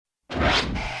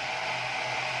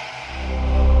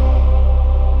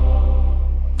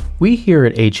We here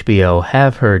at HBO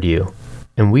have heard you,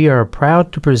 and we are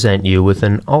proud to present you with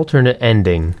an alternate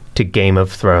ending to Game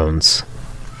of Thrones.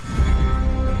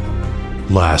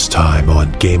 Last time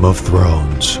on Game of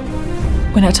Thrones.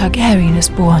 When a Targaryen is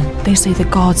born, they say the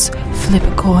gods flip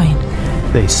a coin.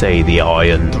 They say the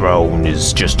Iron Throne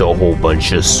is just a whole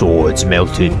bunch of swords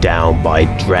melted down by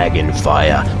dragon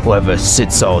fire. Whoever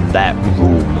sits on that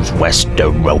rules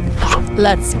Westeros.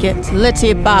 Let's get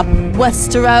litty bop,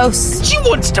 Westeros. She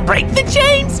wants to break the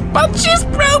chains, but she's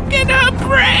broken her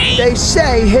brain. They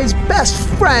say his best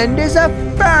friend is a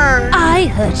fern. I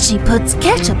heard she puts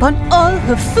ketchup on all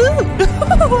her food.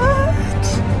 What?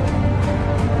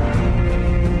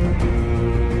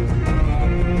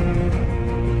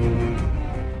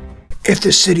 If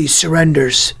the city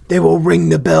surrenders, they will ring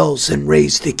the bells and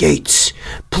raise the gates.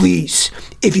 Please,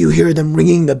 if you hear them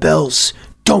ringing the bells,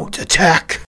 don't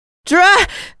attack.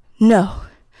 No.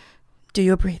 Do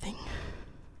your breathing.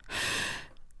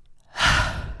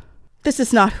 This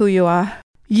is not who you are.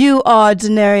 You are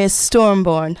Daenerys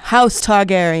Stormborn, House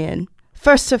Targaryen.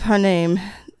 First of her name,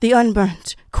 the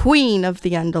Unburnt, Queen of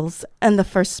the Andals and the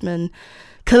Firstmen.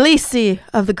 Khaleesi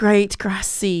of the Great Grass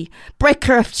Sea,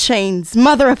 Breaker of Chains,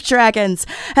 Mother of Dragons,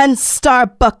 and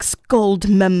Starbucks Gold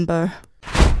member.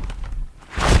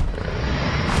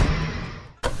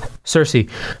 Cersei,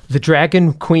 the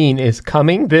Dragon Queen is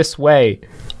coming this way.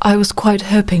 I was quite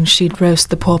hoping she'd roast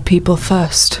the poor people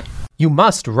first. You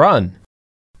must run.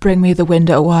 Bring me the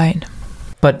window wine.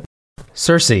 But,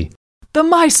 Cersei... The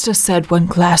Maester said one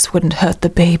glass wouldn't hurt the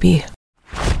baby.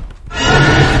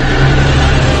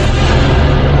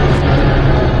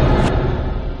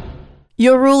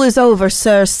 Your rule is over,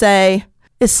 Cersei.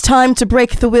 It's time to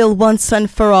break the will once and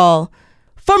for all.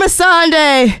 For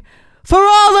Missandei! For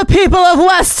all the people of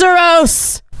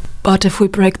Westeros! But if we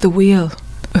break the wheel,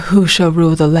 who shall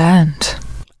rule the land?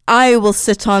 I will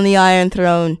sit on the Iron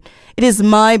Throne. It is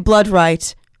my blood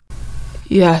right.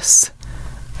 Yes,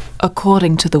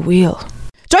 according to the wheel.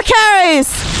 Dracarys!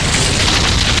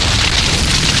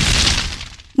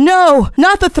 No,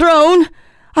 not the throne.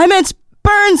 I meant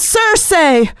burn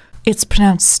Cersei! It's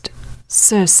pronounced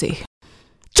Cersei.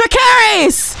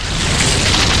 Dracarys!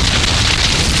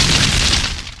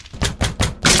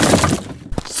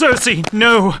 Cersei,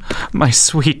 no! My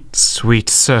sweet, sweet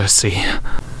Cersei.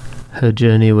 Her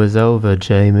journey was over,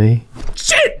 Jaime.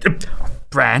 Shit!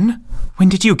 Bran, when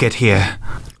did you get here?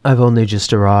 I've only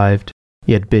just arrived,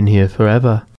 yet been here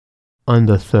forever. I'm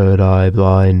the third eye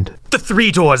blind. The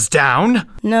 3 doors down?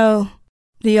 No,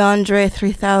 the Andre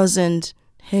 3000.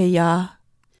 Hey, ya.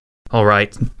 All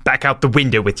right, back out the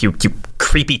window with you, you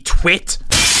creepy twit.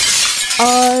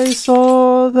 I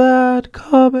saw that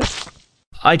coming.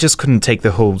 I just couldn't take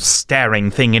the whole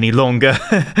staring thing any longer.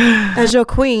 As your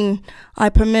queen, I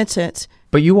permit it.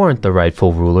 But you aren't the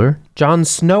rightful ruler. Jon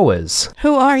Snow is.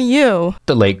 Who are you?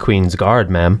 The late Queen's guard,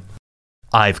 ma'am.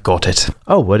 I've got it.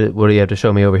 Oh, what do you have to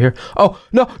show me over here? Oh,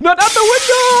 no, not out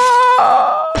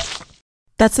the window!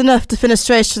 That's enough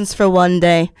defenestrations for one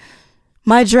day.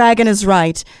 My dragon is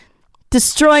right.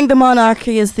 Destroying the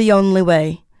monarchy is the only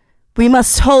way. We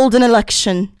must hold an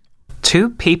election. 2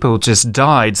 people just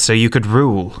died so you could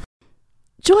rule.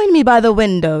 Join me by the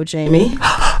window, Jaime.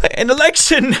 An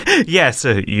election! Yes,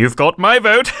 you've got my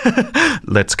vote.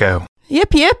 Let's go.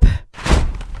 Yip, yip.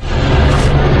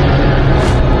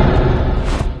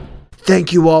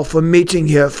 Thank you all for meeting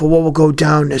here for what will go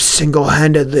down as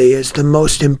single-handedly as the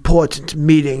most important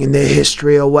meeting in the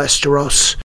history of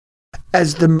Westeros.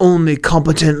 As the only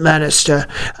competent Lannister,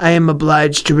 I am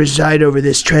obliged to preside over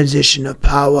this transition of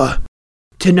power.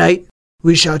 Tonight,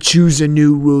 we shall choose a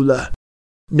new ruler,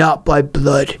 not by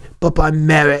blood, but by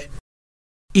merit.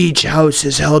 Each house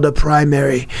has held a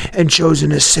primary and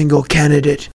chosen a single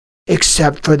candidate,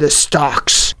 except for the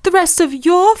Starks. The rest of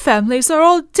your families are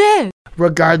all dead.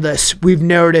 Regardless, we've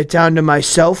narrowed it down to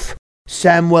myself,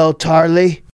 Samwell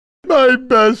Tarly, my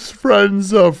best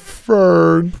friend's a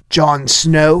fern, Jon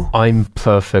Snow, I'm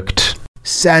perfect.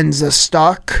 Sansa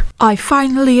Stark, I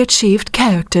finally achieved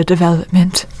character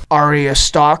development. Arya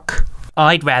Stark,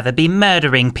 I'd rather be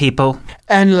murdering people.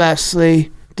 and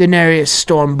lastly, Daenerys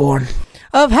Stormborn.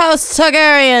 Of House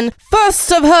Targaryen,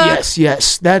 first of her...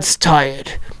 Yes, that's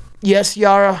tired. Yes,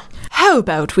 Yara? How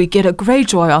about we get a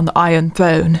Greyjoy on the Iron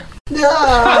Throne?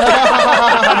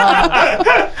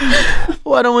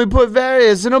 Why don't we put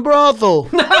Varys in a brothel?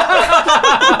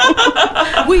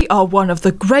 We are one of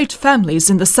the great families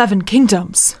in the 7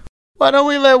 Kingdoms. Why don't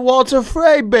we let Walter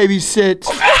Frey babysit?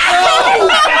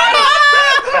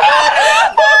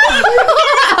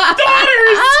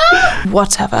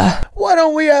 Whatever. Why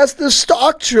don't we ask the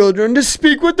Stark children to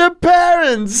speak with their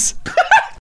parents?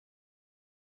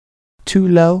 Too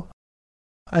low?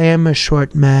 I am a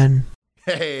short man.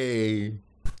 Hey.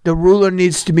 The ruler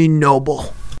needs to be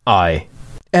noble Aye.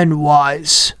 and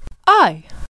wise Aye.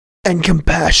 and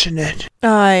compassionate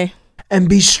Aye. and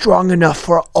be strong enough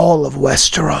for all of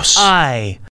Westeros.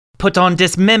 Aye. Put on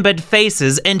dismembered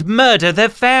faces and murder their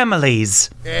families.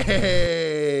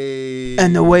 Hey.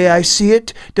 And the way I see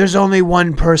it, there's only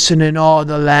one person in all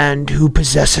the land who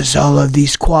possesses all of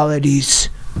these qualities.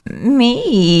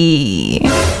 Me.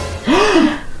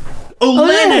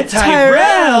 Olenna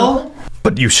Tyrell!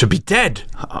 But you should be dead.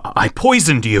 I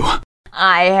poisoned you.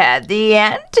 I had the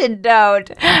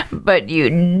antidote, but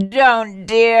you don't,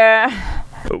 dear.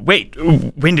 Wait,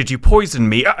 when did you poison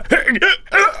me?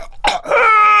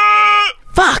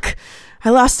 Fuck! I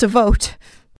lost a vote.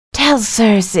 Tell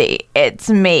Cersei it's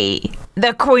me.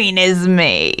 The queen is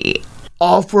me.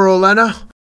 All for Olenna?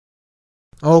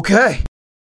 Okay.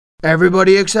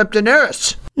 Everybody except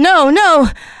Daenerys. No,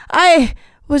 I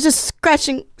was just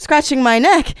scratching my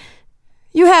neck.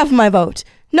 You have my vote.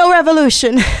 No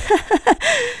revolution.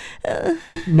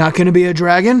 Not gonna be a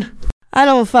dragon? I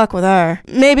don't fuck with her.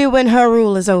 Maybe when her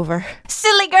rule is over.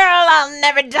 Silly girl, I'll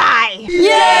never die.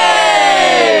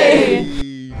 Yay!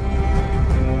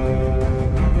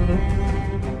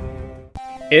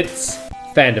 It's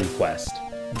Fandom Quest,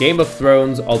 Game of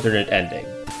Thrones alternate ending.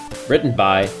 Written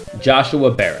by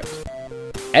Joshua Barrett.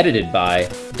 Edited by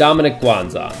Dominic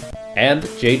Guanzon and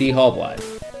J.D.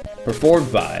 Hallblithe.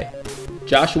 Performed by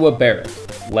Joshua Barrett,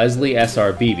 Leslie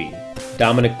S.R. Beebe,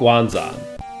 Dominic Guanzon,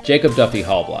 Jacob Duffy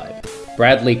Hallblithe,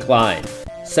 Bradley Klein,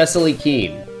 Cecily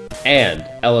Keene, and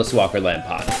Ellis Walker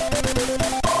Lampon.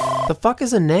 The fuck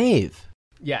is a knave?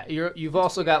 Yeah, you've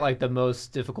also got like the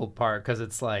most difficult part because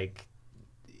it's like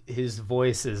his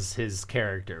voice is his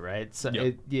character, right? So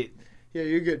Yep. Yeah,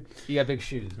 you're good. you got big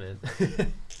shoes, man.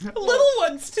 Little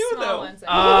ones too, though.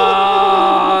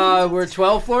 We're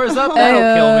 12 floors up.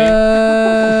 That'll kill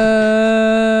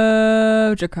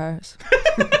me. Jakars.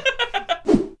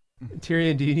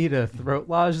 Tyrion, do you need a throat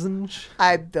lozenge?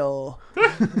 I do.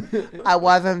 I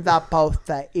wasn't supposed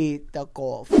to eat the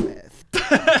goldfish.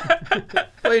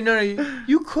 Wait, no,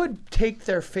 you could take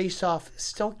their face off,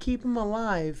 still keep them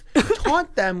alive,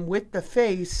 taunt them with the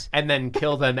face. And then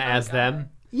kill them as them?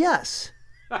 Yes.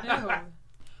 No.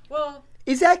 Well,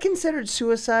 Is that considered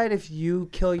suicide if you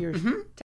kill your...